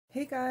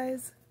Hey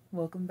guys,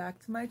 welcome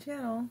back to my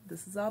channel.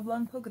 This is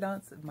Oblong Polka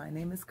Dots. My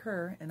name is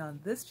Kerr, and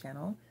on this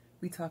channel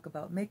we talk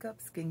about makeup,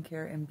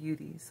 skincare, and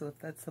beauty. So if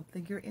that's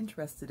something you're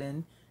interested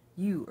in,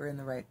 you are in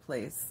the right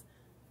place.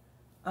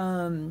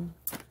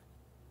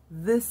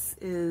 This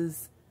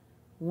is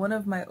one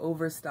of my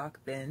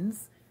Overstock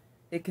bins.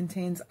 It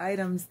contains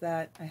items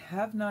that I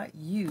have not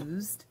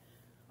used,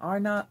 are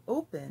not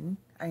open,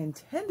 I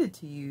intended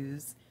to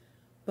use,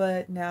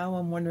 but now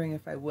I'm wondering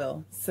if I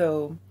will.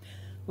 So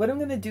what I'm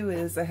going to do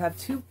is I have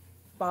two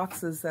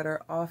boxes that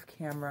are off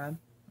camera,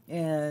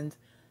 and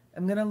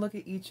I'm going to look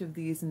at each of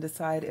these and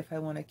decide if I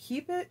want to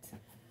keep it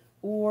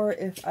or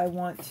if I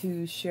want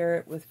to share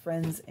it with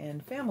friends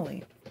and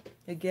family.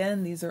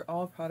 Again, these are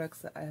all products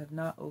that I have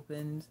not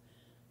opened,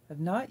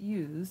 have not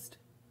used,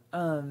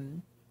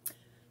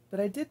 but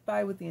I did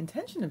buy with the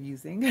intention of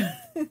using.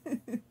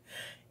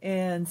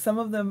 And some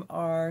of them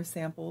are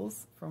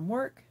samples from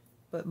work,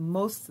 but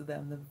most of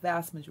them, the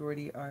vast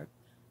majority, are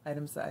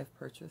items that I've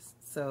purchased.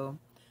 So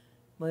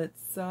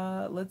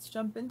let's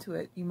jump into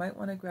it. You might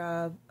want to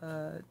grab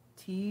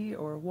tea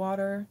or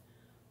water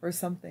or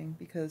something,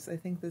 because I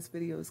think this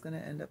video is going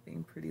to end up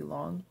being pretty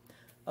long.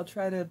 I'll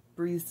try to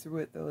breeze through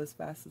it though as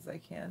fast as I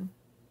can.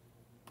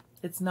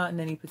 It's not in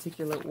any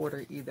particular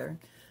order either.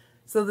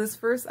 So this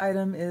first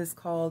item is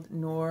called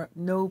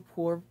No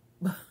Pore.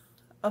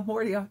 I'm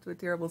already off to a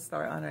terrible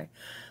start, aren't I?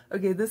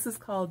 Okay, this is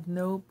called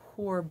No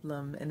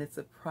Problem, and it's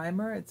a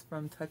primer. It's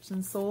from Touch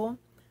and Soul.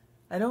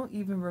 I don't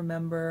even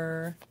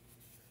remember.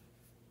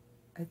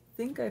 I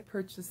think I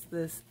purchased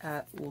this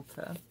at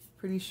Ulta.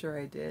 Pretty sure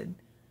I did,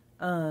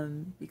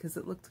 because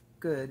it looked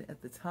good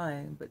at the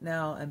time, but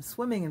now I'm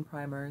swimming in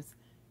primers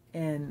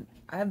and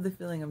I have the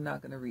feeling I'm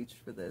not going to reach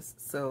for this.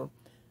 So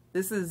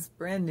this is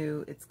brand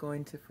new. It's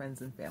going to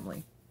friends and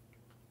family.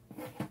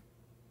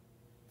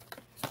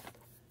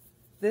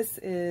 This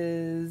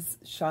is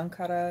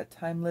Shankara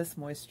Timeless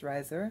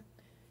Moisturizer,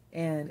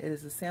 and it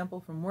is a sample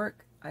from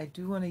work. I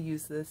do want to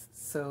use this,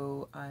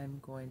 so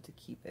I'm going to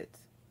keep it.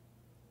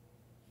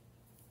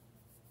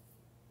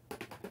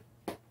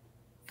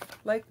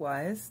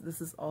 Likewise,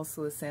 this is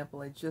also a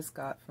sample I just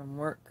got from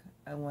work.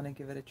 I want to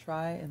give it a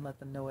try and let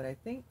them know what I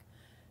think.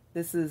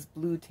 This is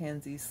Blue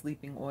Tansy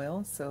Sleeping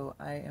Oil, so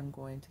I am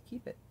going to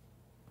keep it.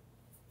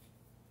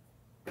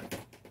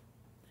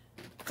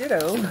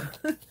 Ditto.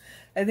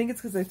 I think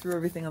it's because I threw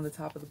everything on the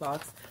top of the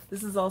box.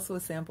 This is also a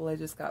sample I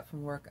just got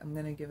from work. I'm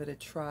going to give it a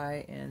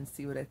try and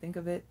see what I think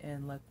of it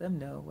and let them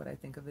know what I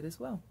think of it as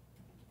well.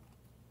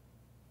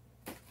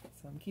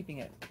 So I'm keeping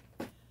it.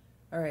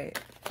 Alright,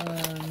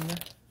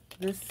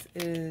 this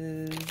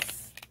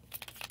is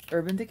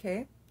Urban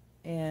Decay,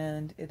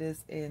 and it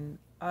is an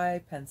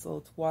eye pencil.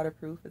 It's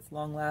waterproof, it's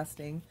long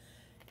lasting,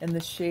 and the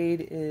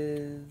shade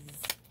is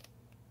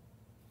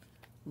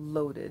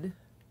Loaded.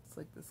 It's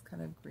like this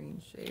kind of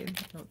green shade.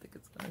 I don't think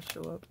it's going to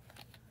show up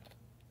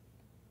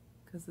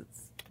because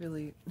it's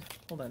really,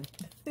 hold on.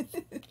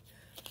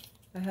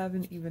 I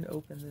haven't even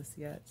opened this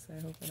yet, so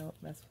I hope I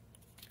don't mess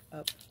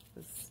up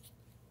this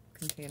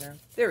container.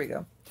 There we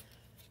go.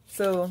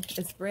 So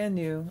it's brand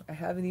new. I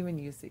haven't even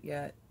used it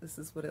yet. This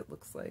is what it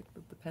looks like,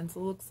 what the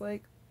pencil looks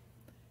like.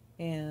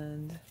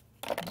 And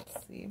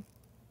let's see.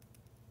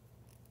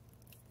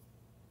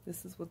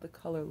 This is what the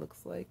color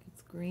looks like.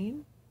 It's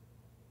green.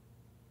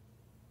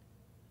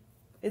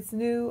 It's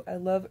new. I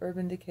love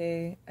Urban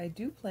Decay. I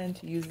do plan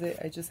to use it.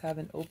 I just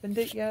haven't opened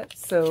it yet,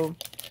 so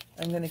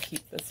I'm going to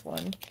keep this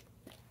one.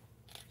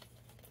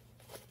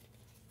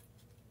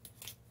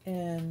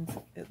 And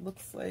it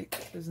looks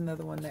like there's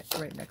another one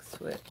right next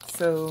to it.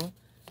 So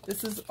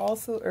this is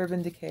also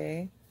Urban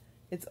Decay.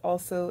 It's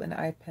also an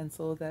eye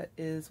pencil that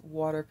is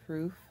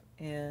waterproof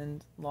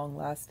and long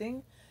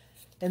lasting.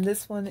 And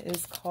this one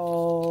is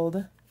called,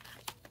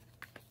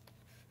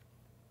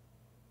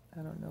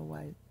 I don't know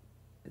why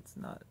it's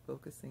not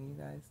focusing,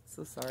 you guys,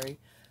 so sorry,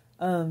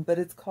 but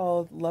it's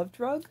called Love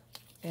Drug,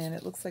 and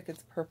it looks like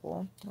it's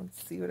purple.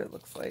 Let's see what it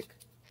looks like.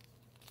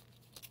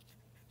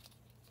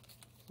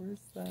 Where's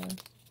the,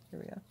 here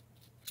we go.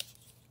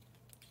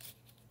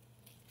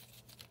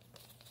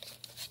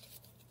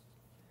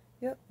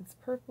 Yep, it's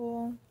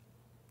purple.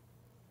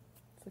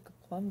 It's like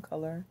a plum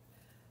color.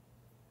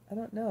 I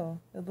don't know,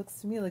 it looks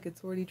to me like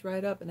it's already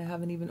dried up and I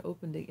haven't even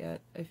opened it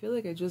yet. I feel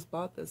like I just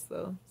bought this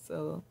though,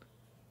 so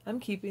I'm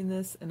keeping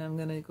this, and I'm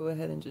going to go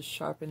ahead and just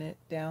sharpen it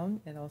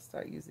down, and I'll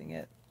start using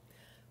it.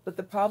 But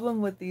the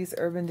problem with these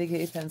Urban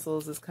Decay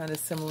pencils is kind of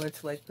similar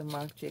to like the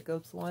Marc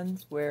Jacobs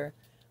ones, where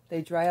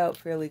they dry out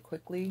fairly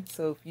quickly.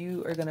 So if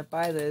you are going to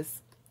buy this,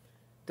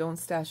 don't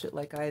stash it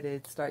like I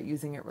did. Start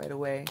using it right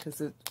away,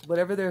 because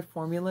whatever their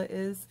formula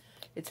is,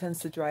 it tends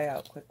to dry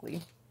out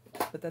quickly.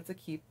 But that's a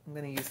keep. I'm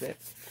going to use it.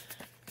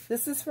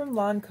 This is from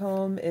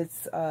Lancome.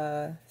 It's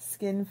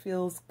Skin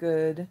Feels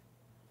Good.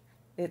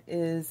 It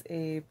is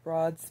a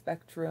broad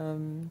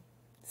spectrum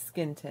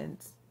skin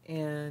tint,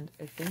 and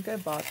I think I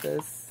bought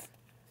this,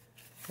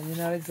 let me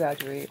not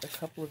exaggerate, a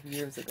couple of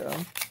years ago.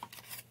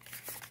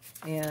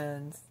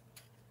 And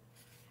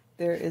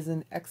there is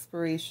an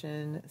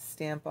expiration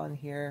stamp on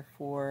here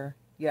for,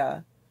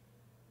 yeah,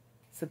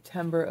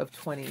 September of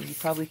 20. You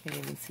probably can't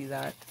even see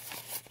that.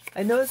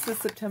 I know it says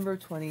September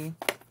of 20.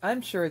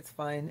 I'm sure it's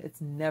fine.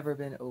 It's never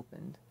been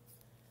opened.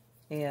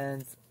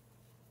 And,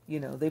 you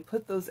know, they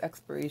put those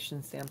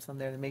expiration stamps on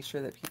there to make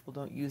sure that people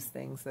don't use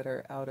things that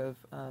are out of,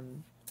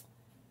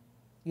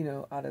 you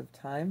know, out of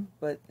time.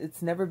 But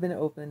it's never been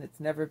opened. It's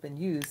never been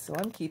used. So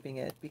I'm keeping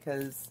it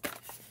because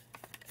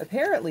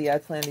apparently I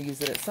plan to use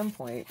it at some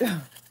point.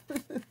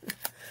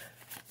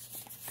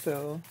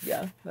 So,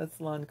 yeah, that's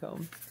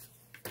Lancome.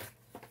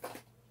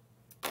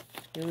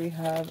 Here we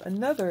have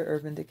another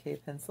Urban Decay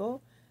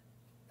pencil.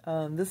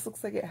 This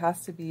looks like it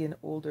has to be an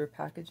older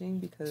packaging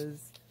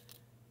because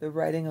the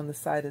writing on the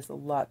side is a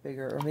lot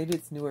bigger, or maybe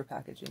it's newer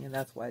packaging and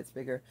that's why it's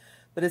bigger.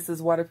 But it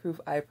says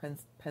waterproof eye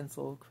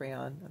pencil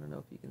crayon. I don't know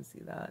if you can see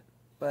that.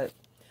 But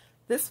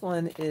this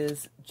one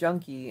is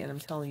junky, and I'm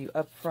telling you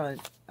up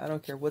front, I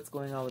don't care what's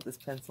going on with this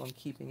pencil, I'm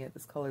keeping it.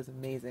 This color is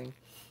amazing.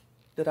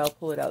 But I'll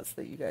pull it out so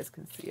that you guys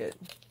can see it.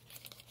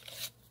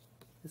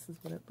 This is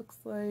what it looks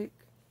like.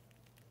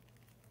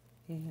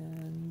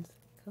 And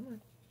come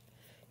on.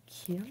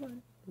 Come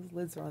on. Those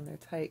lids are on there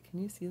tight.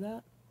 Can you see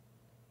that?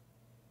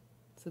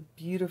 It's a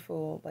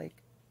beautiful, like,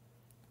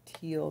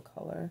 teal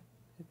color.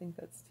 I think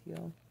that's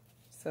teal.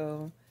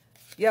 So,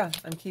 yeah,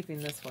 I'm keeping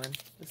this one.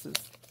 This is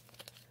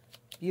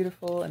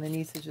beautiful, and I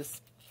need to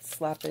just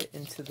slap it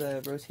into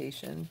the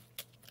rotation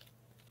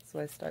so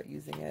I start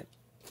using it.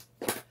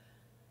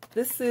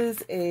 This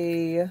is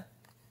a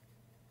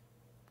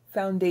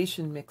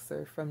foundation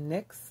mixer from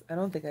NYX. I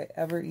don't think I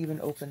ever even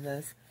opened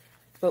this.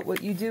 But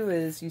what you do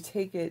is you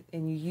take it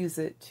and you use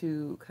it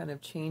to kind of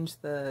change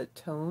the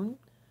tone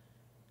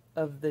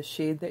of the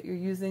shade that you're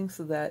using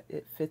so that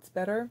it fits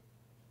better.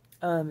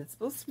 It's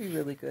supposed to be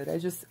really good. I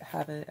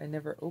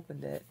never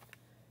opened it.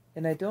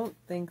 And I don't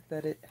think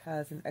that it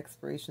has an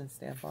expiration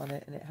stamp on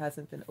it, and it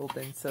hasn't been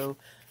opened. So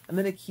I'm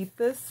going to keep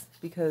this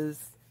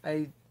because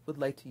I would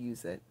like to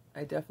use it.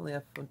 I definitely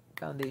have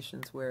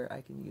foundations where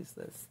I can use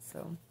this.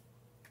 So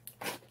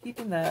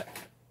keeping that.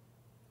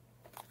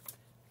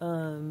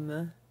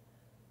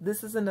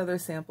 This is another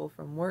sample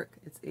from work.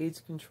 It's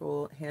Age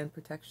Control Hand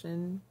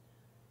Protection,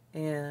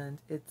 and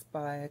it's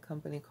by a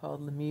company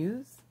called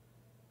Lemuse,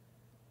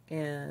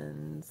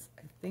 and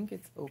I think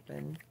it's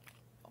open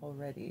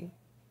already.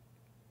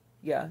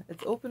 Yeah,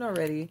 it's open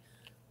already.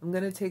 I'm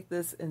going to take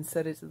this and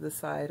set it to the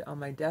side on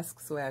my desk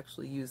so I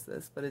actually use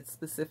this, but it's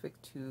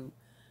specific to,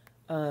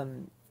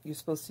 you're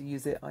supposed to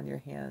use it on your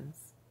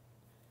hands.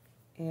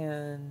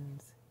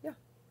 And yeah,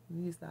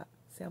 I'm use that.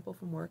 Sample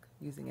from work,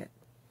 using it.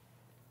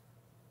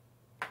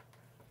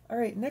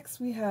 Alright, next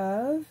we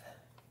have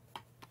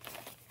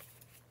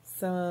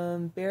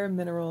some Bare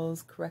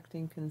Minerals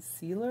Correcting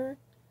Concealer.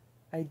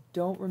 I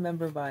don't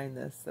remember buying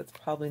this. That's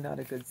probably not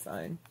a good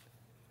sign.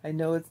 I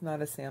know it's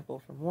not a sample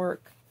from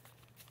work,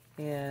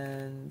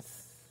 and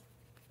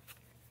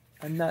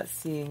I'm not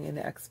seeing an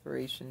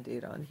expiration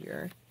date on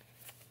here.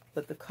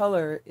 But the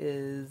color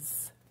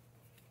is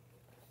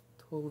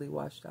totally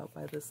washed out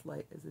by this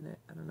light, isn't it?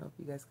 I don't know if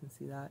you guys can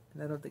see that,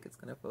 and I don't think it's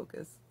going to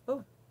focus.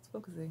 Oh, it's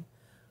focusing.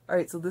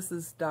 Alright, so this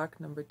is stock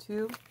number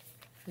 2.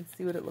 Let's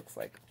see what it looks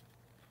like.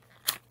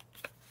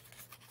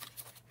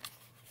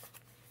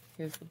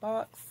 Here's the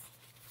box.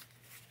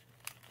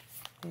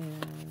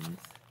 And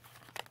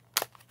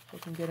if I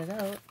can get it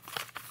out.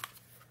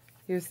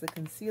 Here's the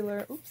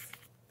concealer. Oops,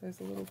 there's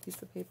a little piece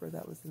of paper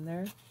that was in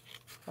there.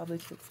 Probably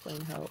to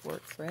explain how it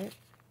works, right?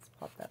 Let's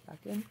pop that back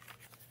in.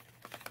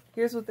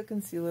 Here's what the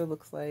concealer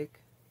looks like.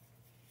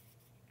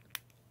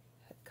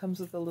 It comes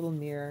with a little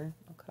mirror.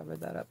 I'll cover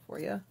that up for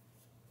you.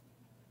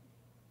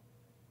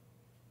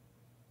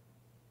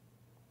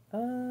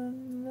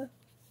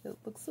 It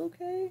looks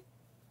okay.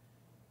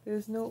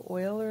 There's no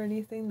oil or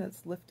anything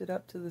that's lifted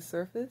up to the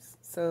surface,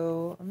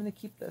 so I'm going to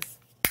keep this.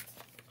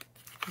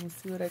 Let me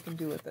see what I can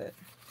do with it.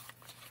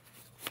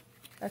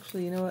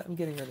 Actually, you know what? I'm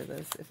getting rid of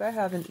this. If I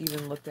haven't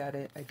even looked at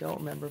it, I don't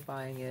remember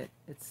buying it.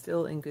 It's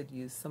still in good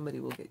use. Somebody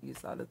will get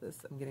use out of this.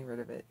 I'm getting rid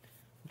of it.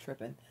 I'm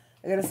tripping.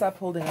 I gotta stop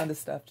holding on to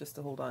stuff just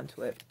to hold on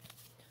to it.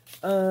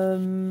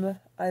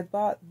 I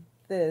bought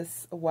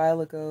this a while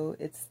ago.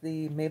 It's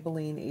the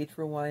Maybelline Age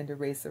Rewind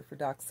Eraser for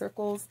Dark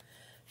Circles.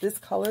 This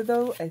color,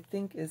 though, I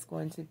think is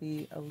going to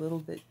be a little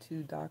bit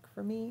too dark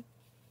for me.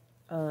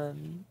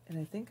 And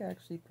I think I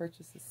actually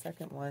purchased a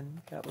second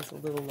one that was a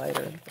little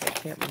lighter, but I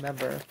can't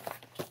remember.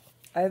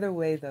 Either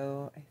way,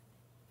 though, I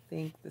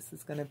think this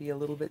is going to be a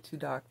little bit too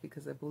dark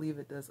because I believe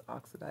it does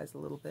oxidize a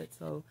little bit.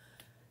 So,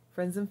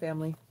 friends and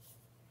family.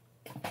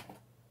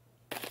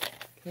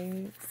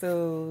 Okay,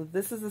 so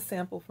this is a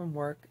sample from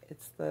work.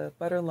 It's the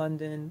Butter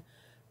London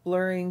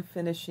Blurring,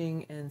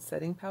 Finishing, and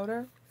Setting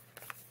Powder.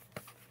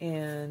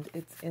 And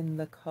it's in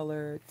the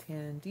color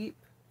Tan Deep.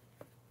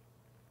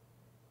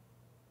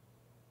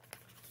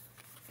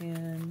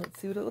 And let's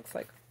see what it looks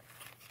like.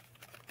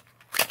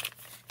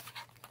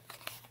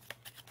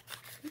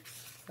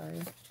 Oops,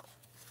 sorry.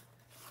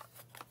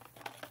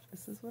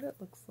 This is what it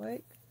looks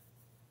like.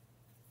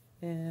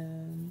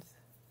 And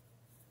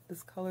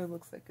this color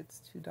looks like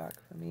it's too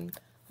dark for me.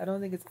 I don't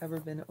think it's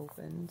ever been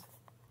opened.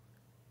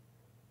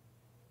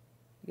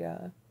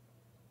 Yeah.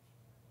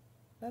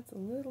 That's a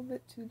little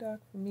bit too dark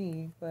for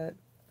me, but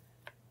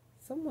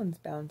someone's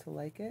bound to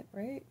like it,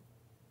 right?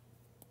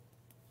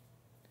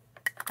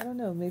 I don't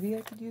know, maybe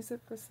I could use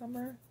it for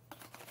summer?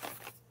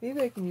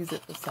 Maybe I can use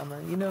it for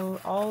summer. You know,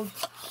 I'll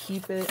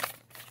keep it,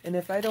 and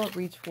if I don't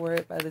reach for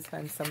it by the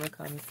time summer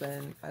comes,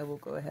 then I will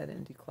go ahead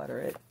and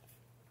declutter it.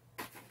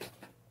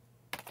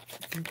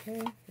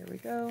 Okay, here we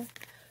go.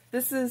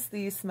 This is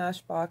the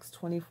Smashbox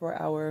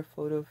 24-Hour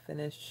Photo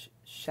Finish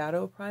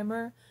Shadow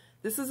Primer.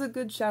 This is a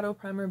good shadow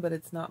primer, but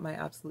it's not my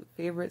absolute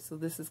favorite, so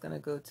this is going to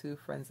go to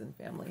friends and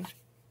family.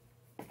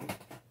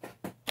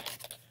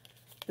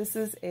 This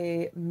is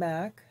a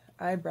MAC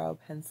eyebrow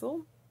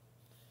pencil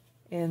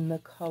in the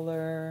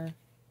color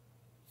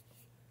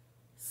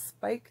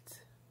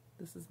Spiked.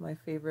 This is my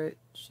favorite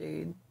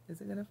shade.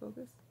 Is it going to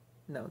focus?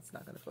 No, it's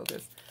not going to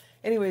focus.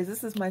 Anyways,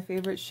 this is my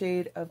favorite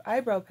shade of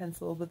eyebrow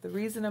pencil, but the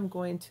reason I'm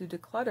going to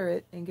declutter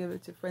it and give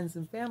it to friends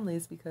and family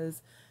is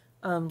because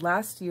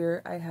last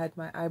year I had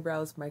my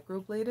eyebrows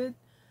microbladed,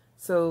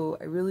 so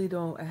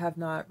I have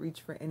not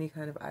reached for any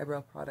kind of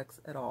eyebrow products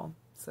at all.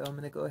 So I'm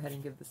going to go ahead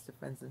and give this to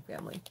friends and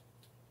family.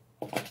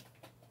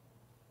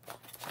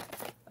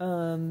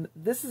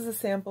 This is a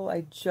sample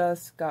I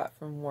just got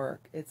from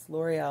work. It's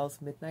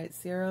L'Oreal's Midnight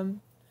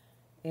Serum,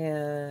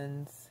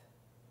 and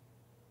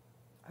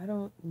I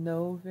don't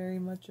know very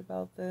much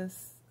about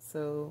this,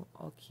 so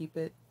I'll keep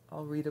it,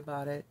 I'll read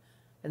about it,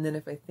 and then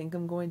if I think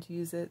I'm going to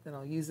use it, then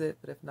I'll use it,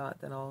 but if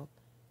not, then I'll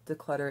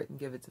declutter it and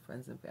give it to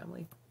friends and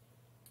family.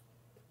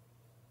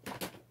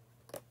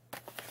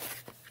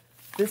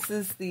 This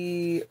is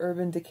the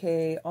Urban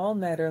Decay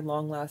All-Nighter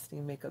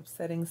Long-Lasting Makeup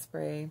Setting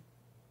Spray.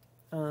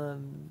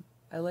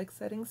 I like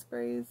setting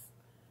sprays,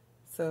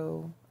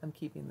 so I'm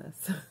keeping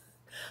this.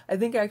 I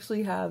think I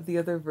actually have the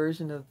other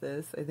version of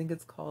this. I think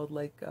it's called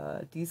like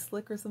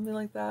D-Slick or something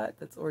like that.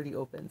 That's already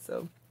open,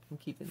 so I'm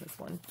keeping this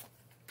one.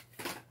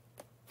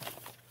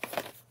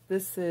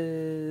 This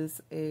is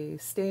a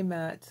Stay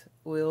Matte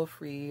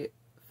Oil-Free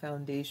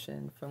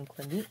Foundation from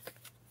Clinique.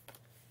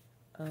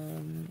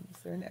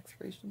 Is there an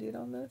expiration date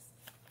on this?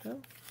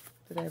 No?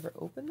 Did I ever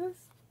open this?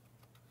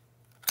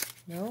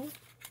 No?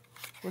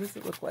 What does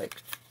it look like?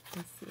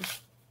 Let's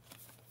see.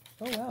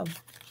 Oh, wow.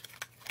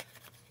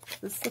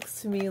 This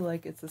looks to me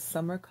like it's a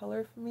summer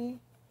color for me.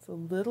 It's a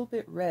little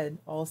bit red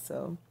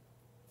also.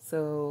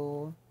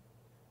 So,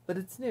 but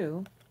it's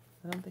new.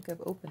 I don't think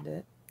I've opened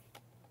it.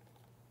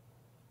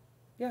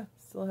 Yeah,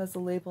 still has the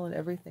label and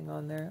everything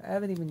on there. I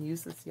haven't even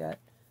used this yet,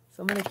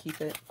 so I'm going to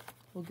keep it.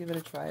 We'll give it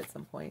a try at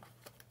some point.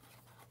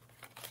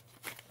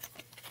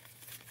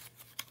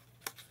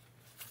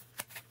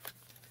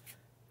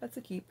 That's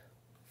a keep.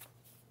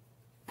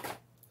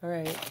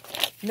 Alright,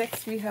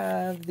 next we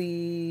have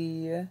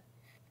the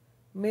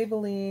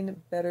Maybelline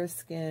Better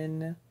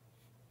Skin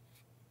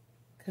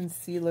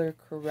Concealer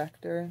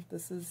Corrector.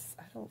 This is,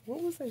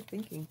 what was I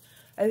thinking?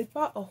 I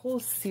bought a whole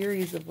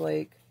series of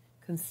like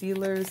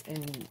concealers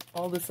and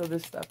all this other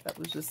stuff that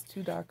was just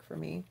too dark for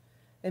me.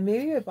 And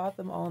maybe I bought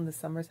them all in the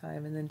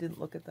summertime and then didn't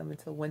look at them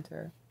until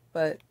winter.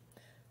 But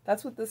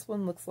that's what this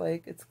one looks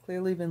like. It's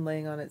clearly been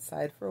laying on its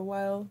side for a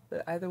while,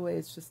 but either way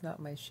it's just not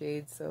my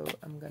shade, so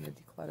I'm going to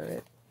declutter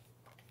it.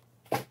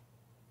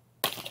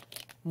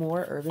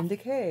 More Urban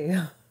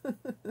Decay.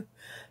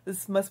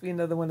 This must be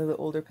another one of the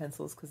older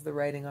pencils because the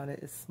writing on it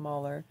is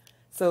smaller.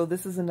 So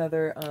this is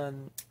another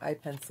eye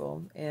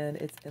pencil, and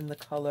it's in the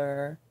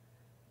color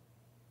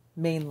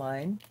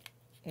Mainline,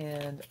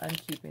 and I'm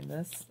keeping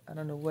this. I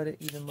don't know what it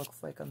even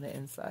looks like on the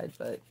inside,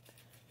 but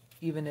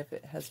even if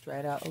it has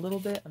dried out a little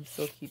bit, I'm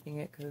still keeping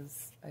it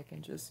because I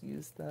can just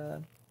use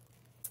the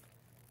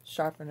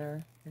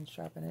sharpener and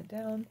sharpen it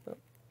down. But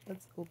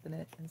let's open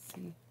it and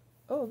see.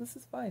 Oh, this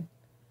is fine.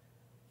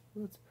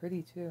 Ooh, it's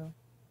pretty too.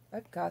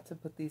 I've got to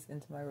put these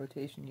into my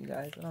rotation, you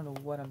guys. I don't know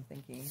what I'm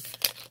thinking.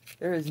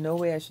 There is no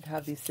way I should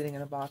have these sitting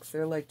in a box.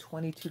 They're like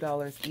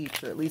 $22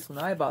 each, or at least when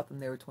I bought them,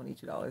 they were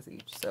 $22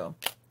 each. So,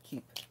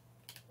 keep.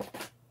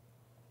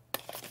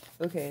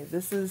 Okay,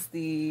 this is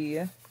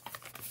the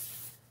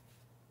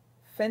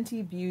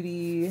Fenty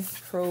Beauty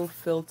Pro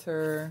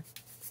Filter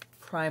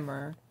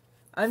Primer.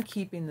 I'm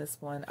keeping this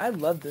one. I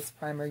love this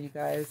primer, you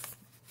guys.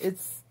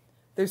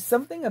 There's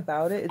something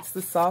about it. It's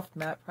the soft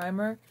matte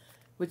primer,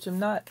 which I'm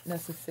not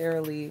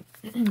necessarily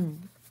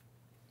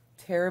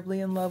terribly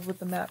in love with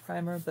the matte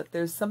primer, but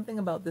there's something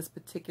about this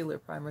particular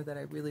primer that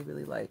I really,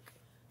 really like.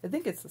 I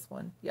think it's this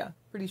one. Yeah,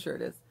 pretty sure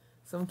it is.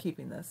 So I'm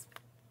keeping this.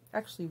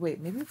 Actually,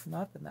 wait, maybe it's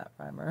not the matte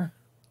primer.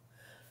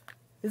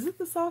 Is it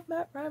the soft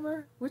matte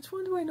primer? Which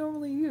one do I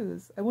normally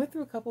use? I went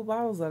through a couple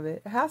bottles of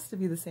it. It has to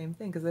be the same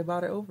thing because I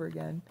bought it over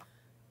again.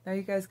 Now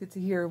you guys get to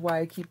hear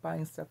why I keep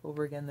buying stuff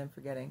over again then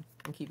forgetting.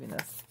 I'm keeping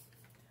this.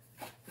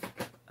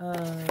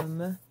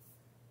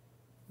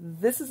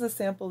 This is a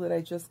sample that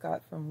I just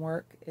got from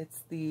work.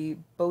 It's the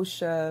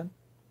Boscia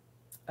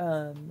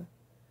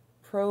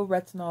Pro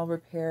Retinol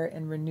Repair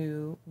and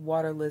Renew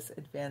Waterless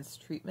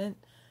Advanced Treatment.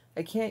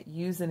 I can't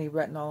use any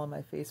retinol on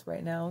my face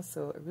right now,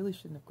 so I really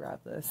shouldn't have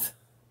grabbed this.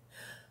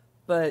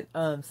 But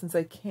since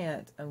I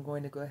can't, I'm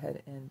going to go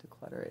ahead and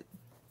declutter it.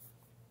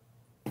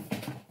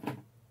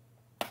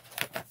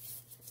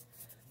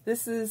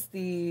 This is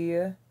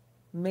the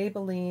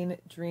Maybelline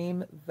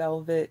Dream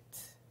Velvet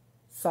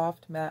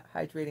Soft Matte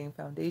Hydrating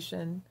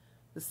Foundation.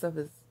 This stuff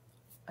is,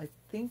 I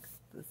think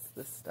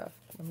this stuff.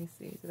 Let me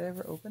see. Did I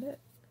ever open it?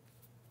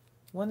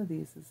 One of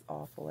these is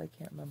awful. I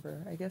can't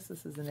remember. I guess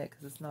this isn't it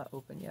because it's not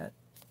open yet,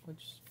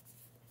 which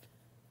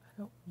I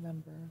don't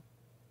remember.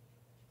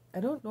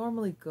 I don't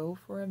normally go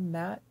for a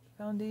matte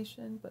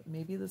foundation, but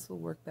maybe this will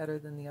work better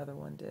than the other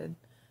one did.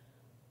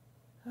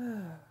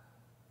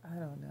 I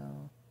don't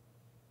know.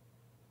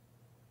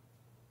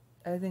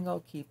 I think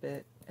I'll keep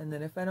it, and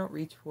then if I don't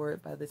reach for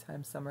it by the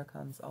time summer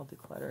comes, I'll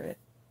declutter it.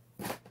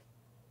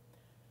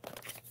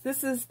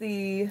 This is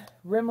the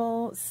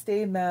Rimmel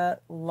Stay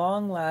Matte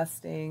Long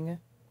Lasting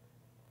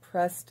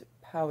Pressed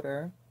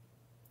Powder,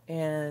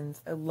 and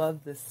I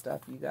love this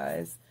stuff, you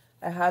guys.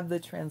 I have the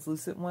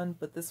translucent one,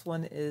 but this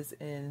one is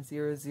in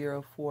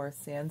 004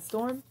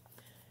 Sandstorm,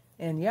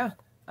 and yeah,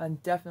 I'm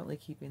definitely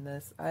keeping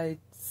this. I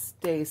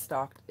stay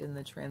stocked in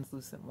the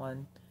translucent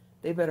one.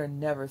 They better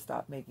never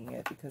stop making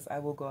it because I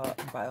will go out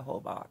and buy a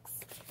whole box.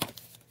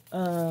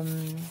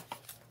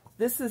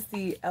 This is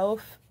the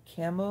e.l.f.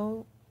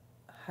 Camo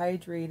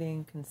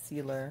Hydrating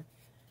Concealer,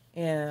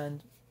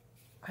 and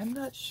I'm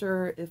not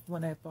sure if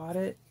when I bought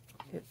it,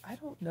 I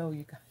don't know,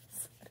 you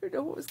guys. I don't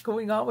know what was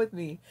going on with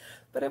me,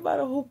 but I bought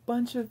a whole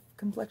bunch of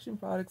complexion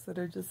products that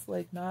are just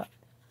like not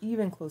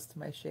even close to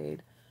my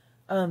shade.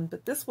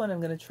 But this one, I'm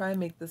going to try and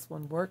make this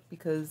one work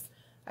because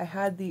I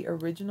had the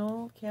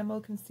original camo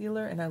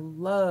concealer and I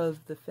love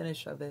the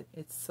finish of it.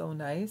 It's so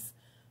nice.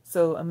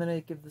 So I'm going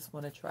to give this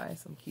one a try,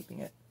 so I'm keeping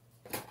it.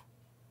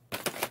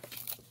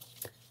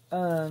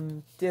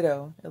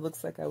 Ditto. It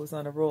looks like I was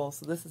on a roll.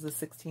 So this is a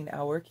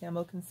 16-hour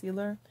camo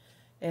concealer,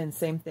 and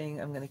same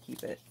thing, I'm going to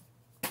keep it.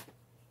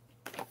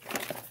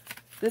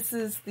 This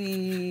is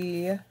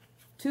the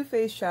Too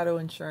Faced Shadow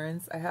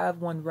Insurance. I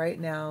have one right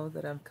now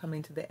that I'm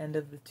coming to the end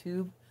of the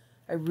tube.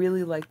 I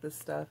really like this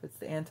stuff. It's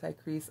the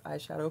Anti-Crease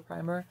Eyeshadow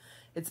Primer.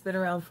 It's been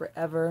around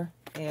forever,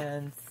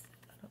 and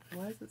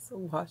why is it so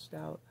washed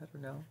out? I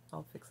don't know.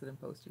 I'll fix it in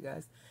post, you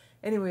guys.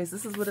 Anyways,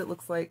 this is what it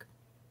looks like.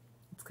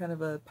 It's kind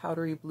of a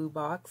powdery blue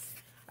box.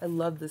 I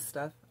love this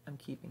stuff. I'm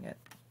keeping it.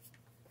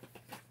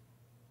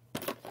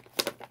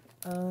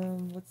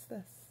 What's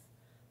this?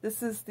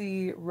 This is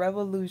the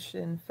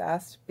Revolution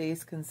Fast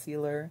Base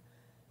Concealer,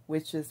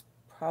 which is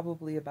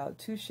probably about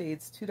 2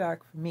 shades too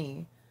dark for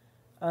me.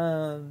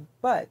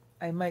 But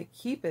I might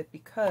keep it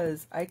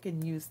because I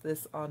can use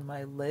this on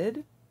my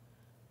lid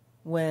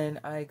when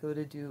I go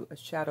to do a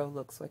shadow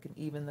look, so I can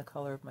even the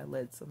color of my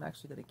lid. So I'm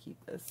actually going to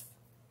keep this.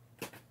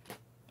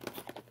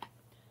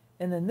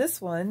 And then this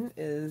one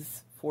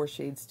is 4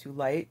 shades too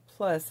light,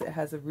 plus it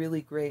has a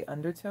really gray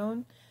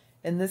undertone.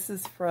 And this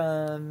is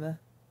from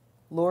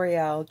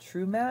L'Oreal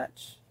True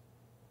Match.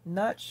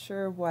 Not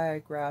sure why I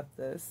grabbed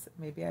this.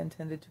 Maybe I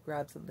intended to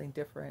grab something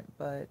different,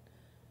 but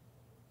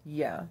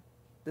yeah,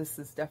 this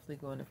is definitely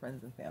going to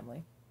friends and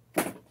family.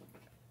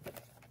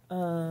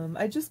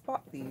 I just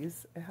bought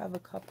these. I have a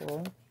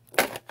couple.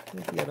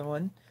 Here's the other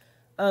one.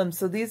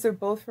 So these are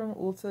both from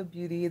Ulta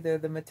Beauty. They're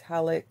the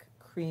metallic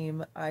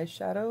cream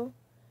eyeshadow.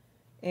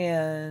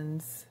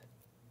 And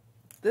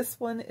this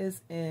one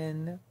is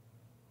in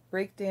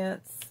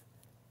Breakdance,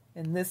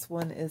 and this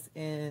one is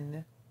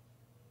in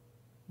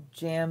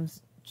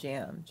Jams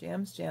Jam,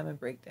 and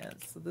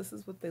Breakdance. So this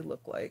is what they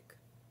look like.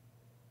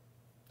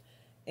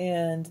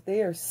 And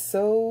they are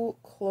so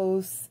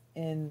close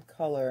in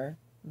color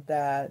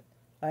that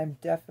I'm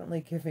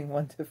definitely giving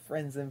one to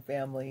friends and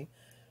family.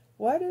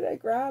 Why did I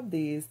grab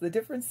these? The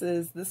difference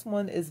is this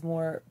one is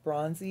more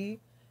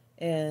bronzy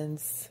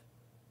and...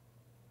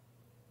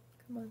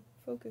 Come on,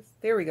 focus.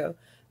 There we go.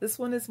 This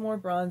one is more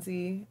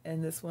bronzy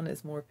and this one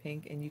is more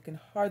pink, and you can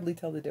hardly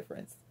tell the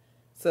difference.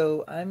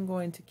 So I'm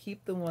going to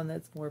keep the one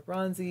that's more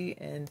bronzy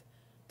and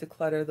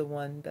declutter the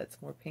one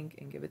that's more pink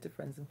and give it to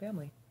friends and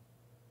family.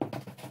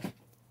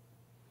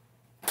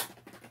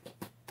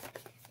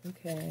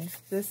 Okay,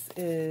 this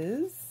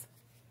is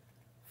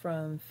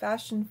from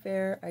Fashion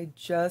Fair. I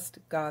just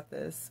got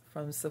this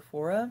from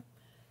Sephora.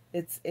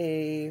 It's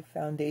a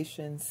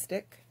foundation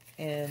stick,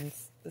 and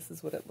this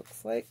is what it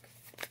looks like.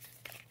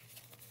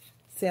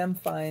 Sam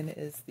Fine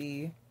is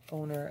the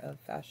owner of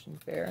Fashion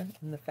Fair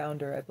and the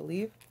founder, I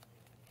believe.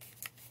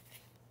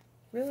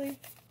 Really?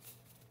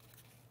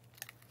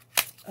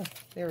 Oh,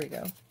 there we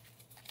go.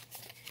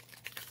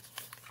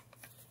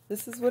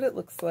 This is what it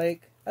looks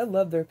like. I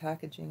love their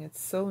packaging.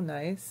 It's so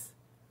nice.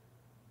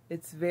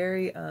 It's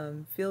very,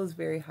 feels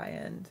very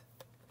high-end.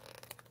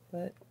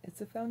 But it's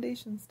a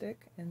foundation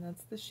stick, and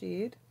that's the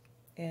shade.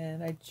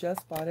 And I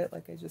just bought it,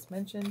 like I just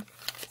mentioned,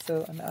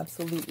 so I'm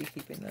absolutely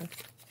keeping this.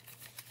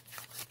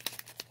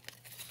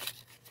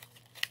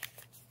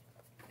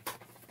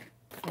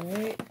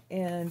 Alright,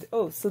 and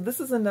oh, so this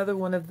is another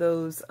one of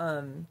those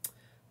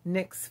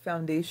NYX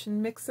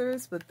foundation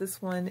mixers, but this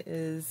one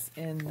is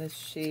in the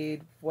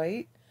shade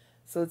white,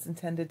 so it's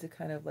intended to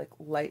kind of like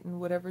lighten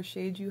whatever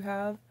shade you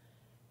have.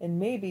 And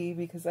maybe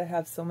because I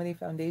have so many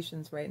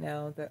foundations right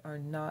now that are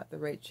not the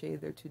right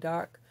shade, they're too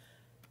dark,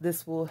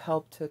 this will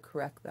help to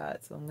correct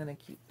that. So I'm going to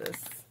keep this.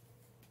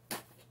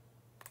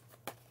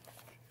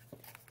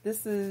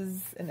 This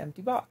is an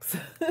empty box,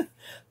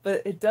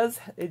 but it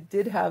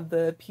did have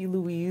the P.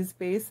 Louise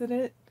base in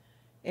it,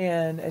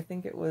 and I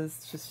think it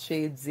was just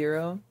shade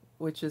 0,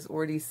 which is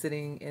already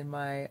sitting in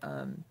my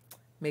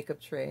makeup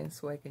tray,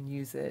 so I can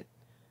use it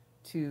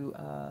to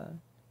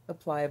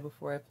apply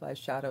before I apply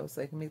shadow.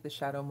 So I can make the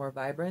shadow more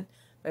vibrant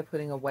by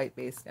putting a white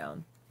base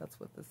down. That's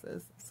what this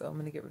is. So I'm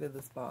going to get rid of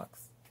this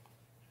box.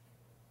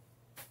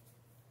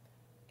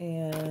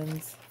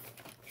 And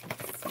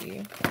let's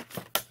see.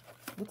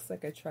 Looks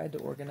like I tried to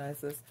organize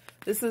this.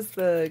 This is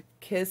the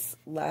Kiss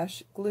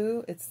Lash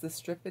Glue. It's the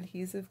strip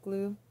adhesive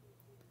glue.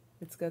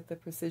 It's got the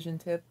precision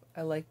tip.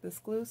 I like this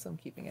glue, so I'm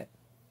keeping it.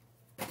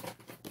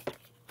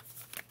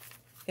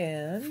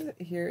 And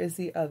here is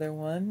the other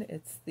one.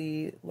 It's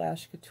the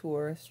Lash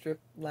Couture Strip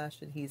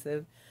Lash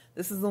Adhesive.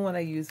 This is the one I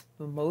use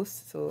the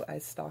most, so I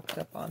stocked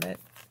up on it.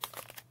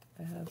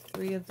 I have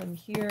 3 of them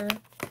here.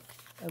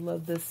 I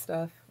love this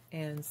stuff,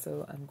 and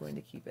so I'm going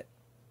to keep it.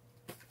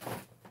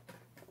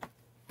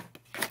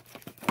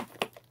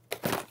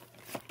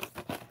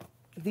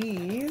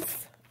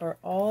 These are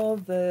all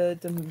the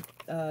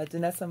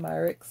Danessa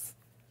Myricks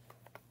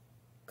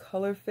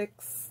Color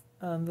Fix,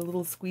 the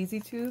little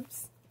squeezy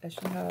tubes. I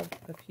should have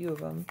a few of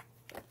them.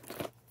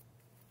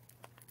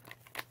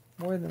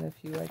 More than a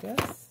few, I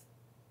guess.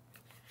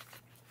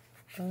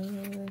 I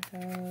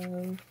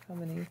have, how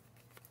many?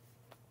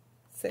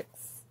 6.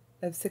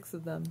 I have 6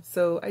 of them.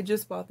 So I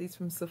just bought these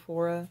from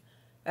Sephora.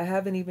 I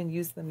haven't even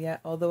used them yet,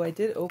 although I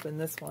did open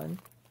this one.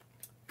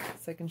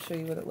 So I can show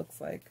you what it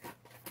looks like.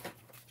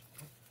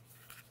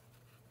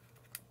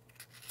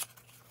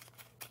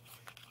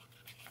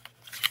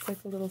 It's like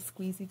a little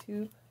squeezy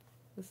tube.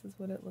 This is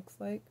what it looks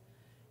like.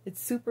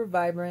 It's super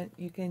vibrant.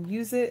 You can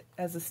use it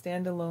as a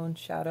standalone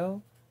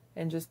shadow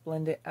and just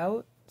blend it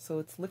out. So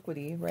it's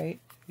liquidy, right?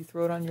 You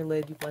throw it on your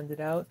lid, you blend it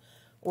out.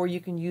 Or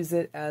you can use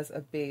it as a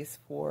base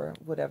for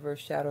whatever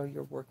shadow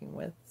you're working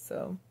with.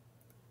 So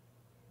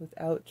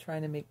without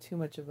trying to make too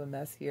much of a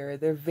mess here,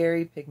 they're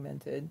very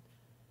pigmented.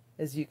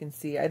 As you can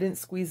see, I didn't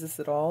squeeze this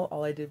at all.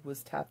 All I did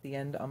was tap the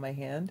end on my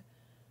hand.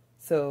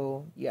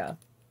 So yeah,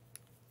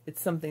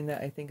 it's something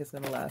that I think is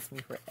going to last me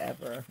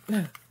forever.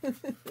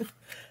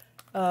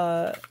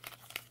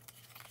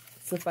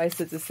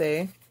 Suffice it to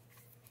say,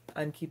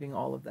 I'm keeping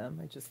all of them.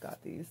 I just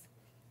got these.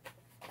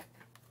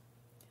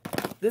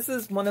 This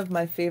is one of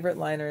my favorite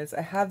liners.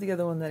 I have the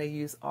other one that I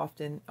use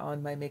often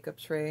on my makeup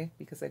tray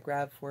because I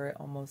grab for it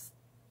almost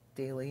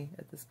daily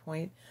at this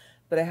point.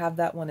 But I have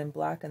that one in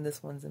black and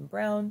this one's in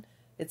brown.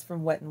 It's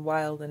from Wet n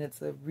Wild and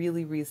it's a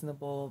really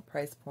reasonable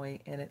price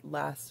point and it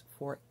lasts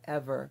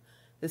forever.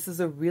 This is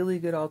a really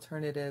good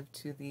alternative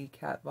to the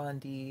Kat Von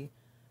D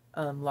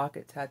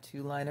Locket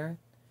Tattoo liner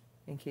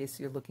in case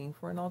you're looking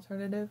for an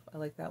alternative. I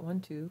like that one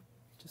too.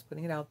 Just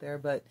putting it out there.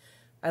 But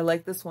I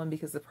like this one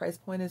because the price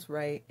point is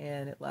right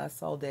and it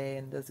lasts all day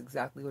and does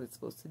exactly what it's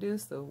supposed to do,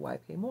 so why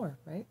pay more,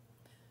 right?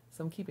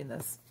 So I'm keeping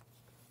this.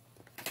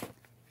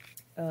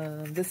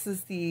 This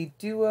is the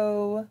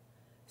Duo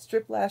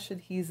Strip Lash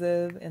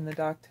Adhesive in the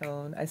Dock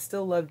Tone. I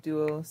still love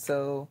Duo,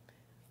 so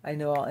I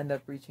know I'll end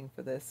up reaching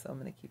for this, so I'm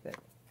going to keep it.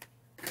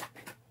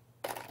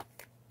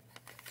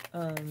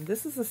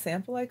 This is a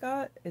sample I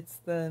got. It's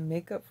the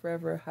Makeup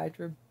Forever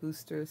Hydra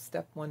Booster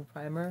Step 1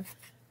 Primer.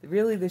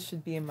 Really, this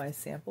should be in my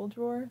sample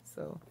drawer,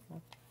 so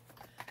I'll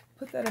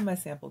put that in my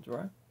sample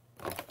drawer.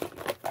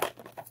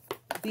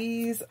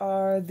 These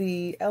are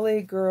the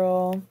LA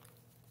Girl,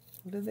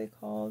 what are they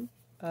called?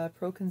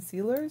 Pro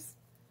Concealers.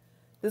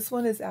 This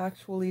one is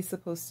actually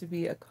supposed to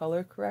be a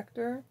color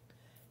corrector.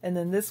 And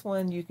then this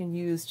one you can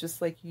use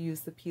just like you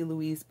use the P.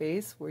 Louise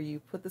base, where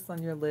you put this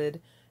on your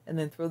lid and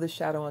then throw the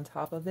shadow on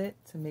top of it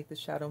to make the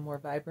shadow more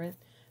vibrant.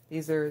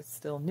 These are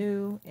still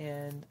new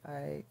and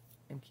I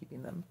am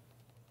keeping them.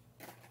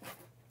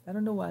 I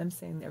don't know why I'm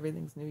saying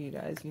everything's new, you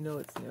guys. You know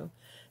it's new.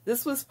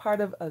 This was part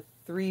of a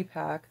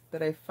 3-pack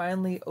that I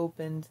finally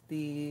opened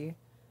the...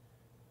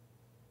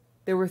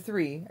 There were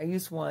 3. I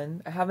used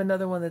 1. I have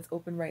another one that's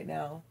open right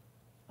now.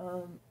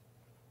 Let's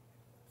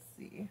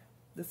see.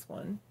 This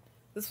one.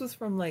 This was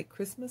from like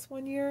Christmas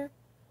one year.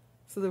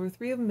 So there were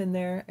 3 of them in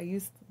there. I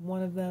used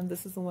one of them.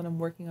 This is the one I'm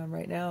working on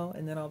right now.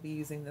 And then I'll be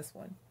using this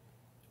one.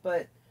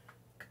 But...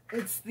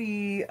 it's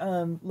the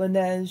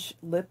Laneige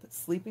Lip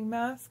Sleeping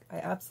Mask. I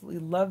absolutely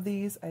love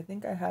these. I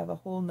think I have a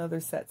whole nother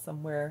set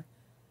somewhere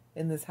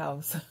in this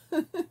house.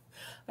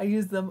 I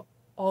use them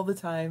all the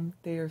time.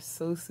 They are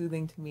so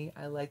soothing to me.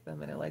 I like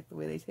them and I like the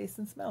way they taste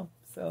and smell.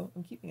 So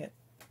I'm keeping it.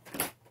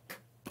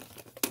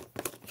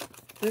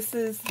 This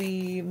is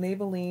the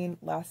Maybelline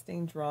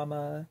Lasting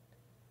Drama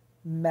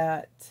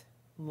Matte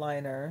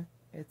Liner.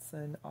 It's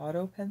an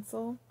auto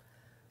pencil.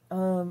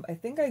 I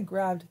think I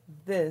grabbed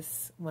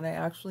this when I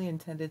actually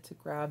intended to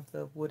grab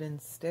the wooden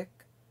stick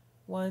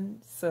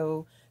one,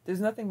 so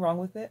there's nothing wrong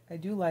with it. I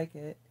do like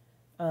it.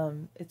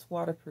 It's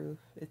waterproof.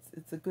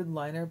 It's a good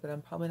liner, but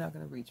I'm probably not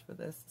going to reach for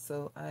this,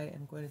 so I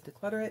am going to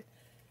declutter it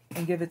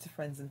and give it to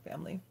friends and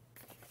family.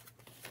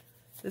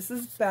 This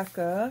is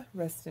Becca,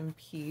 rest in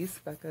peace.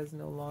 Becca is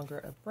no longer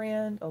a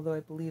brand, although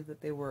I believe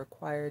that they were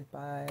acquired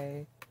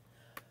by,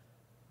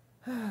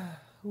 who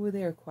were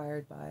they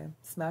acquired by?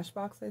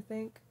 Smashbox, I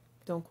think.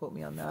 Don't quote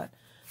me on that.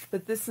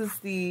 But this is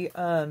the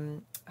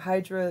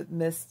Hydra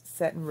Mist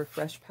Set and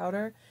Refresh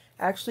Powder.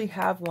 I actually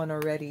have one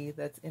already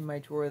that's in my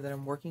drawer that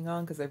I'm working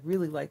on because I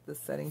really like this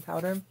setting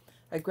powder.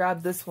 I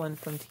grabbed this one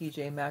from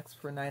TJ Maxx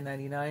for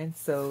 $9.99,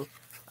 so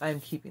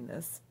I'm keeping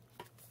this.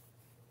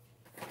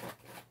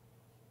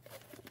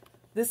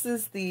 This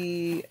is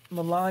the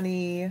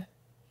Milani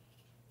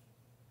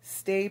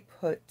Stay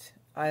Put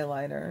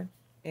eyeliner,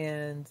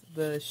 and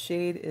the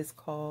shade is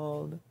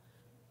called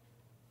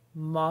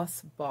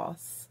Moss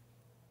Boss,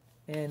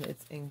 and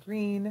it's in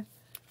green.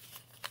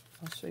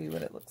 I'll show you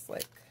what it looks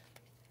like.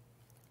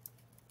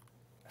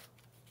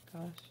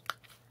 Gosh,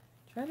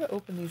 I'm trying to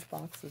open these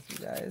boxes, you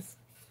guys.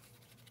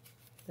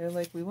 They're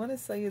like, we want to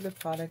sell you the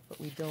product, but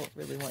we don't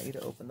really want you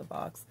to open the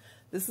box.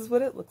 This is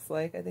what it looks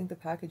like. I think the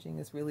packaging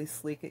is really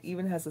sleek. It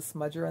even has a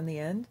smudger on the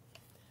end.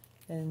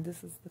 And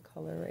this is the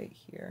color right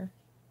here.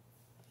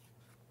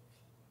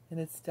 And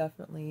it's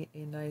definitely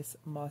a nice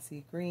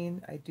mossy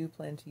green. I do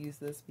plan to use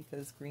this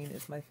because green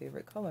is my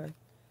favorite color.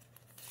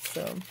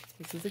 So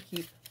this is a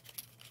keep.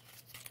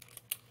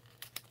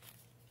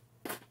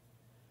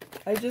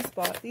 I just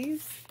bought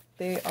these.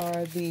 They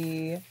are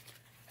the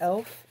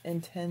e.l.f.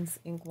 Intense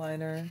Ink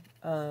Liner.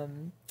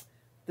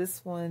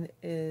 This one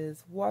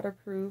is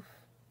waterproof,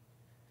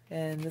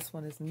 and this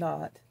one is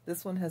not.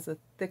 This one has a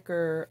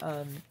thicker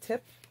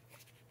tip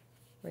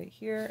right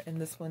here,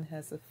 and this one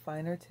has a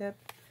finer tip.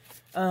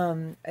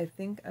 I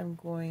think I'm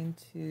going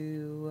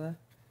to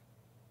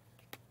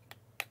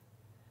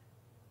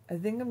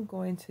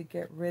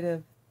get rid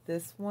of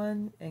this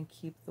one and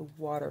keep the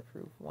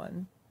waterproof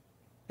one.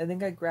 I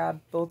think I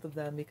grabbed both of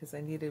them because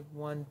I needed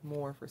one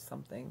more for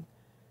something.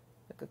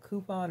 Like a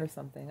coupon or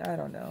something. I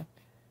don't know.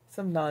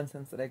 Some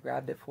nonsense that I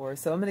grabbed it for.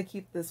 So I'm going to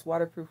keep this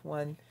waterproof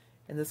one,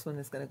 and this one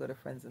is going to go to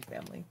friends and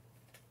family.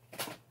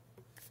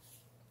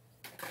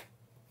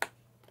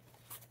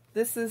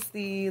 This is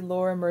the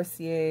Laura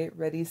Mercier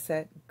Ready,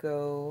 Set,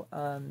 Go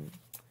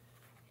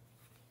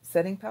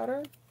setting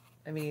powder.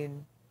 I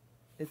mean,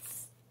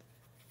 it's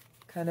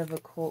kind of a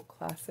cult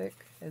classic.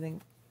 I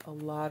think a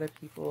lot of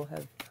people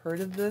have heard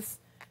of this,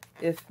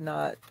 if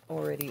not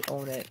already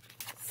own it.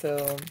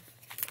 So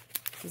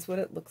this is what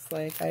it looks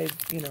like. I,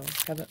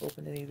 haven't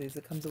opened any of these.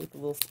 It comes with a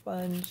little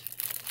sponge,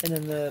 and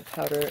then the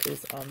powder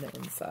is on the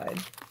inside.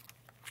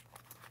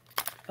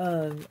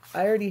 I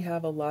already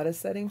have a lot of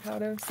setting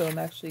powder, so I'm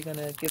actually going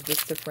to give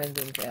this to friends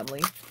and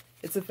family.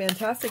 It's a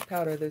fantastic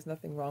powder. There's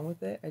nothing wrong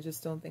with it. I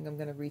just don't think I'm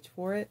going to reach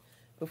for it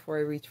before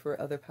I reach for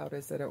other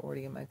powders that are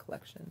already in my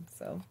collection.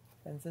 So,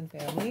 friends and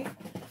family.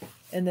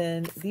 And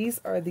then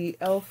these are the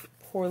e.l.f.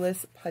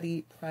 Poreless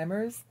Putty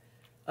Primers.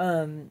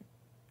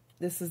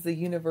 This is the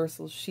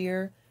Universal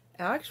Sheer.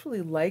 I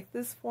actually like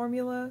this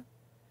formula.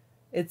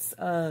 It's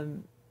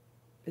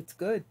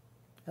good.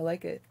 I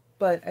like it.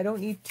 But I don't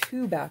need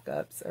two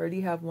backups. I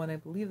already have one, I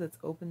believe, that's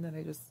open that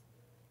I just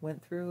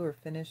went through or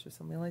finished or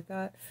something like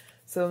that.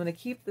 So I'm going to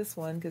keep this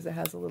one because it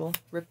has a little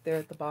rip there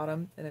at the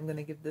bottom, and I'm going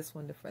to give this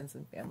one to friends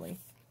and family.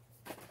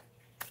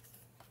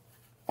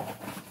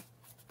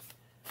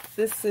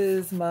 This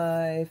is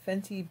my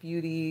Fenty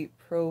Beauty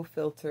Pro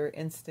Filter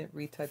Instant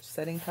Retouch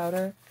Setting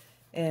Powder,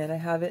 and I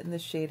have it in the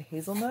shade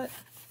Hazelnut.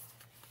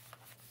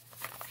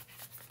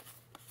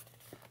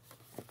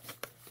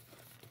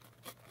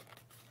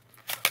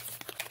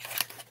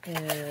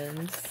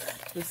 And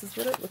this is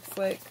what it looks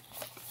like.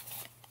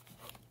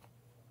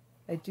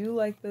 I do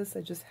like this,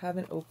 I just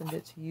haven't opened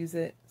it to use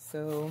it,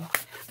 so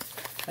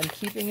I'm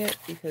keeping it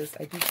because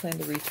I do plan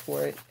to reach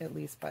for it at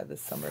least by the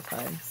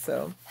summertime,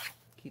 so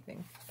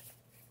keeping.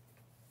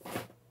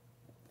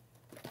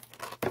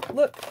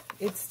 Look,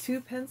 it's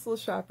two pencil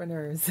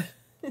sharpeners.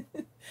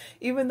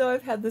 Even though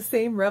I've had the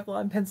same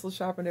Revlon pencil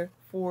sharpener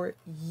for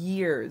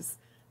years,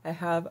 I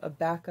have a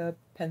backup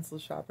pencil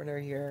sharpener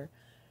here.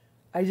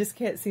 I just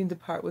can't seem to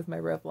part with my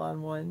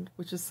Revlon one,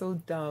 which is so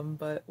dumb,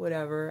 but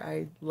whatever.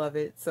 I love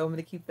it. So I'm going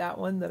to keep that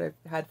one that I've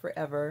had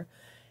forever.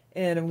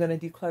 And I'm going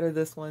to declutter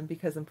this one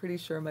because I'm pretty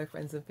sure my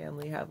friends and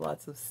family have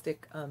lots of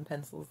stick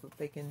pencils that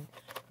they can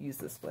use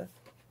this with.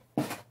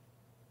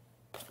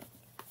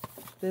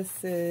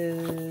 This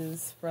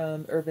is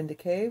from Urban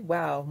Decay.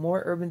 Wow,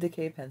 more Urban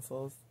Decay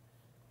pencils.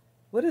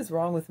 What is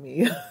wrong with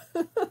me?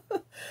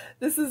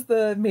 This is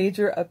the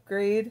Major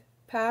Upgrade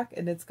pack,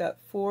 and it's got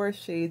 4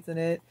 shades in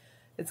it.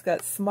 It's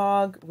got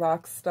Smog,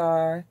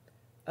 Rockstar,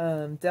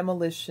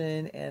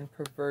 Demolition, and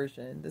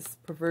Perversion. This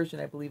Perversion,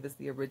 I believe, is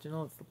the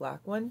original. It's the black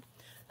one.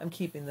 I'm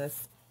keeping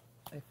this.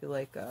 I feel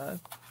like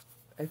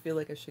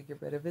I should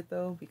get rid of it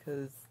though,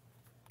 because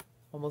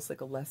almost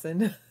like a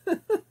lesson.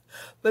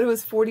 But it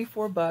was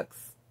 44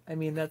 bucks. I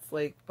mean, that's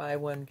like buy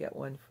one get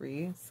one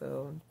free.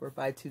 So or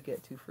buy 2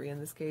 get 2 free in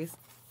this case.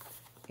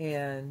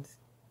 And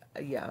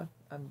yeah,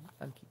 I'm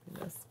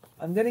keeping this.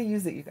 I'm gonna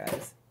use it, you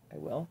guys. I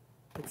will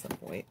at some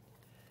point.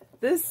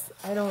 This,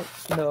 I don't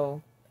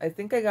know. I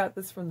think I got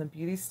this from the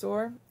beauty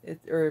store,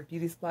 or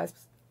beauty supply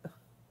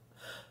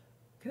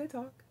can I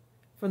talk?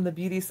 From the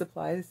beauty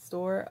supply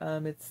store.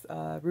 It's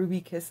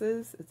Ruby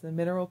Kisses. It's a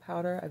mineral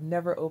powder. I've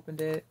never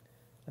opened it.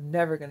 I'm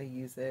never going to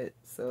use it.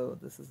 So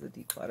this is a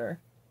declutter.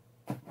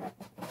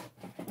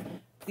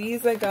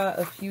 These I got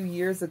a few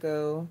years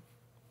ago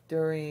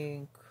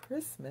during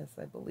Christmas,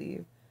 I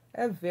believe.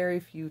 I have very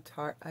few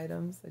Tarte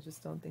items. I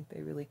just don't think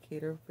they really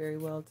cater very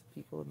well to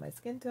people with my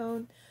skin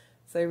tone.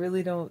 So I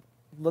really don't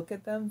look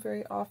at them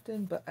very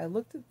often. But I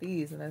looked at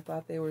these and I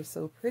thought they were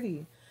so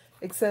pretty.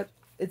 Except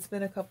it's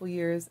been a couple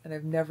years and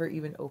I've never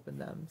even opened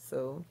them.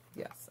 So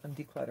yes, I'm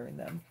decluttering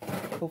them.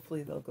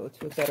 Hopefully they'll go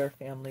to a better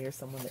family or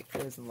someone that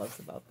cares and loves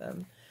about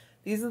them.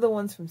 These are the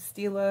ones from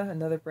Stila,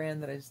 another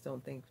brand that I just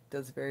don't think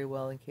does very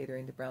well in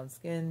catering to brown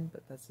skin,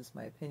 but that's just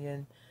my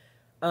opinion.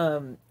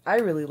 I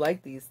really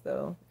like these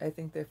though. I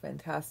think they're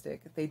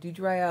fantastic. They do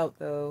dry out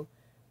though,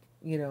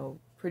 you know,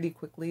 pretty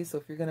quickly. So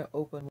if you're going to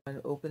open one,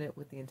 open it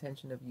with the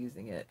intention of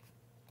using it.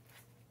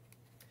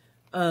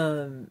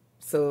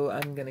 So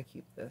I'm going to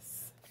keep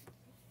this.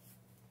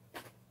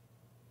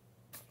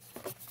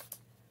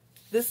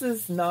 This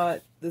is,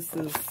 let's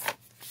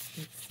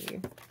see,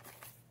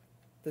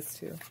 this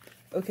too.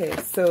 Okay,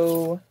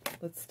 so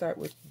let's start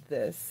with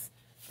this.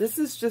 This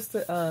is just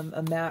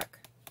a MAC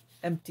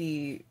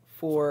empty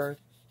for,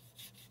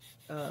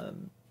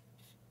 can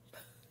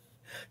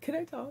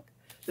I talk?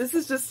 This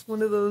is just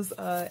one of those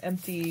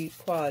empty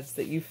quads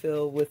that you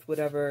fill with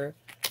whatever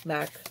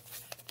MAC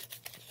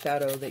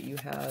shadow that you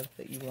have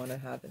that you want to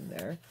have in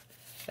there.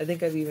 I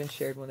think I've even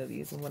shared one of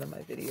these in one of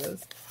my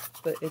videos,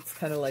 but it's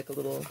kind of like a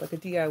little, like a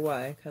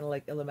DIY, kind of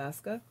like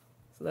Illamasqua.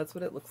 So that's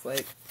what it looks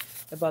like.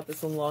 I bought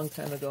this a long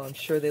time ago. I'm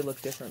sure they look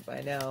different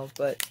by now,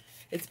 but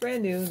it's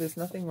brand new. There's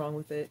nothing wrong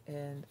with it,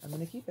 and I'm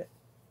going to keep it.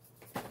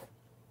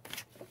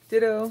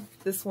 Ditto.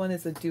 This one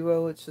is a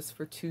duo. It's just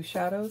for 2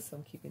 shadows, so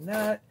I'm keeping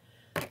that.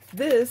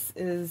 This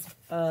is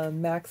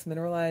Max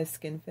Mineralized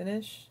Skin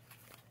Finish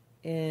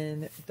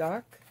in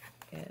Dark,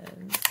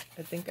 and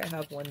I think I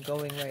have one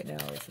going right now,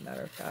 as a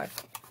matter of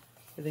fact.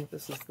 I think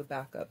this is the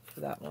backup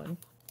for that one.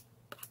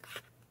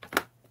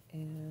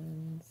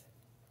 And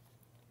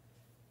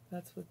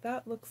that's what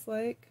that looks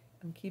like.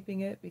 I'm keeping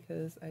it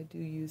because I do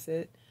use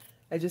it.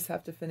 I just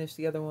have to finish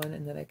the other one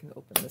and then I can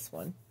open this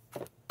one.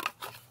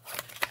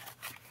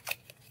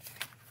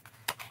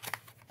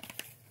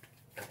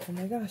 Oh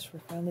my gosh, we're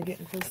finally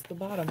getting close to the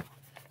bottom.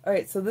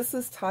 Alright, so this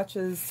is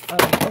Tatcha's,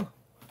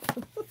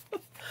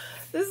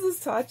 this is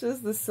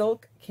Tatcha's The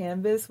Silk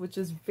Canvas, which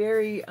is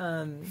very,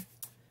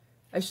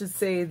 I should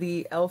say the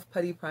e.l.f.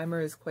 Putty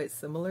Primer is quite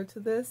similar to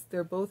this.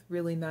 They're both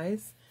really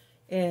nice,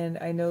 and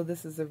I know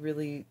this is a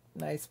really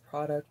nice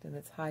product and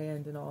it's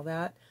high-end and all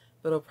that,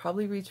 but I'll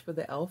probably reach for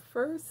the e.l.f.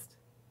 first,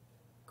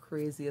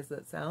 crazy as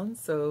that sounds.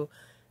 So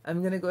I'm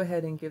going to go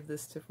ahead and give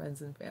this to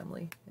friends and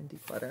family and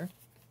declutter.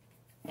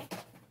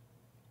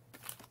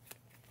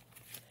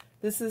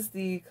 This is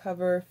the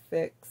Cover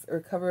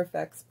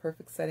Effects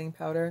Perfect Setting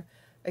Powder.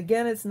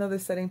 Again, it's another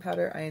setting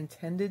powder I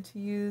intended to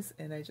use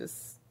and I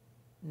just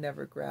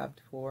never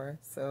grabbed for,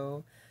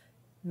 so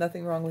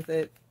nothing wrong with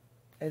it.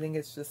 I think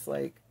it's just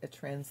like a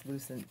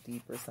translucent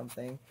deep or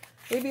something.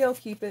 Maybe I'll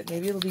keep it.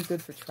 Maybe it'll be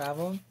good for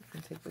travel. I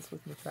can take this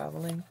with me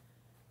traveling.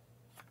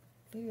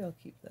 Maybe I'll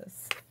keep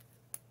this.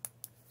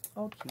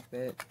 I'll keep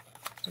it.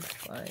 It's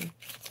fine.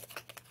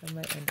 I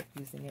might end up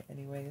using it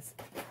anyways.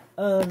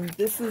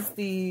 This is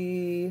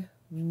the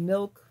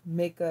Milk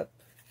Makeup.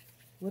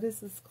 What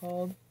is this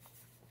called?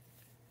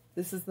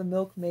 This is the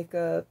Milk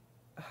Makeup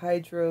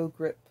Hydro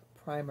Grip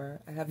Primer.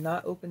 I have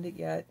not opened it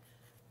yet,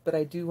 but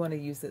I do want to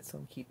use it, so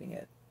I'm keeping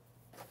it.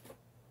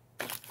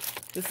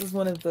 This is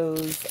one of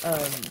those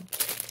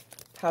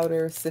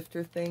powder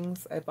sifter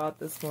things. I bought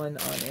this one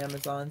on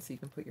Amazon, so you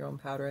can put your own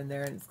powder in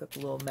there, and it's got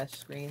the little mesh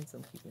screen, so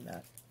I'm keeping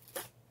that.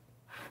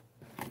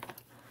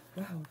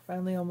 Wow,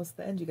 finally almost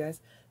the end, you guys.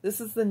 This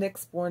is the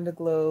NYX Born to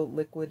Glow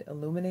Liquid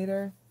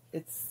Illuminator.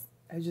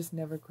 I just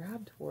never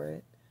grabbed for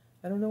it.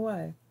 I don't know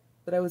why,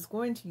 but I was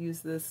going to use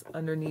this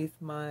underneath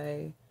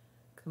my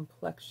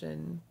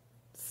complexion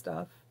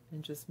stuff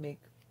and just make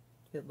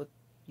it look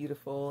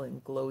beautiful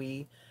and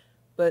glowy,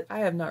 but I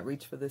have not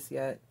reached for this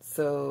yet,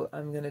 so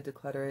I'm going to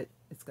declutter it.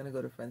 It's going to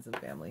go to friends and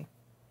family.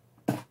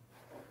 Okay,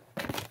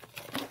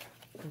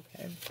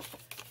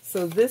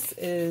 so this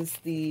is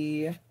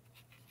the,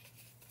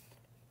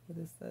 what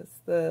is this?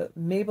 The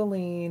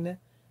Maybelline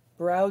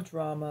Brow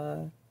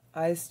Drama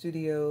Eye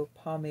Studio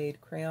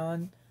Pomade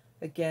Crayon.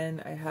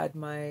 Again, I had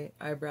my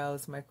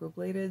eyebrows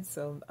microbladed,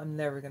 so I'm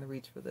never going to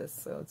reach for this,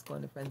 so it's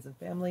going to friends and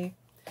family.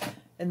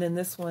 And then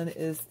this one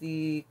is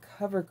the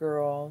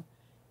CoverGirl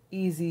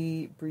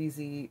Easy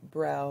Breezy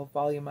Brow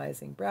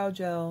Volumizing Brow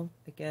Gel.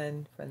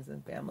 Again, friends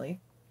and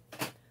family.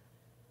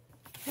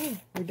 Okay,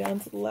 we're down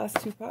to the last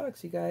 2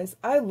 products, you guys.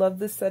 I love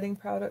this setting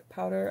powder.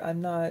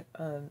 I'm not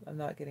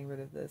getting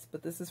rid of this,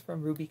 but this is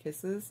from Ruby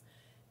Kisses,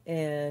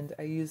 and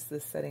I use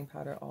this setting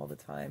powder all the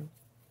time.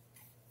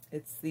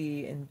 It's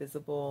the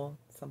Invisible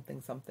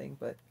something something,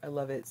 but I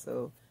love it,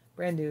 so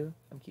brand new,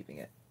 I'm keeping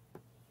it.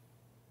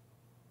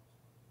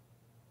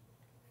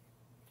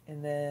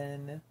 And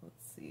then,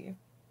 let's see.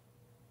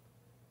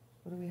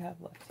 what do we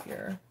have left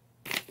here?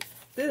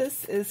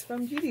 This is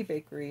from Beauty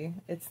Bakery.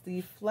 It's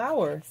the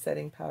flour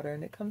setting powder,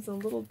 and it comes in a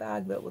little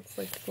bag that looks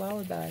like a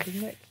flour bag.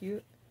 Isn't that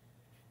cute?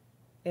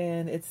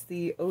 And it's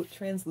the Oat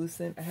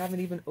Translucent. I haven't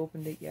even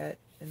opened it yet,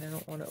 and I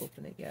don't want to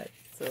open it yet,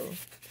 so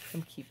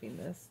I'm keeping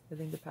this. I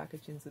think the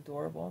packaging's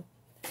adorable.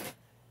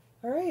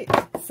 All right,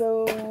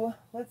 so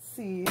let's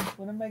see.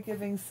 What am I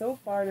giving so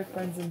far to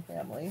friends and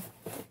family?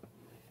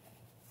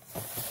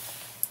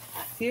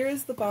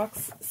 Here's the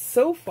box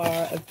so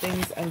far of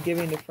things I'm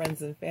giving to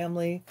friends and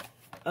family.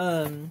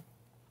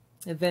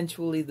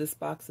 Eventually this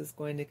box is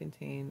going to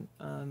contain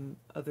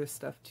other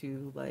stuff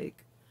too,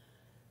 like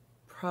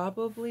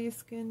probably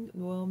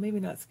well, maybe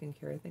not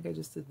skincare. I think I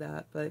just did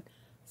that, but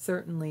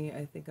certainly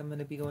I think I'm going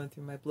to be going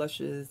through my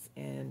blushes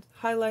and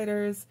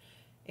highlighters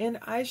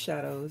and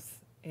eyeshadows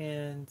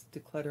and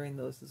decluttering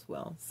those as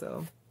well.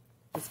 So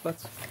this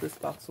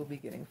box will be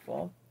getting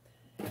full.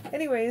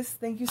 Anyways,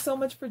 thank you so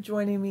much for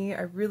joining me.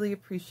 I really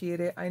appreciate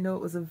it. I know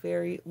it was a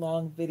very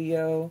long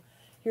video.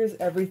 Here's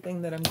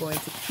everything that I'm going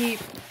to keep.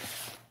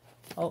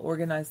 I'll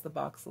organize the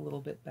box a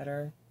little bit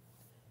better.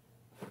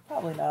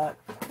 Probably not.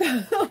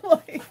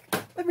 Like,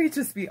 let me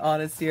just be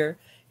honest here.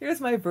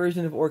 Here's my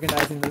version of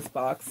organizing this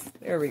box.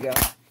 There we go.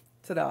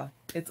 Ta-da.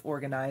 It's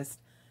organized.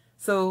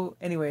 So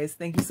anyways,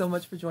 thank you so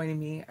much for joining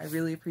me. I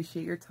really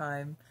appreciate your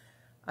time.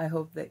 I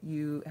hope that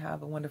you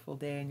have a wonderful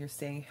day and you're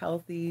staying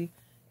healthy.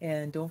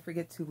 And don't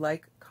forget to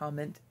like,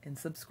 comment, and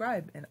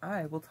subscribe. And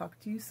I will talk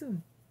to you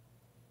soon.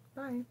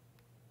 Bye.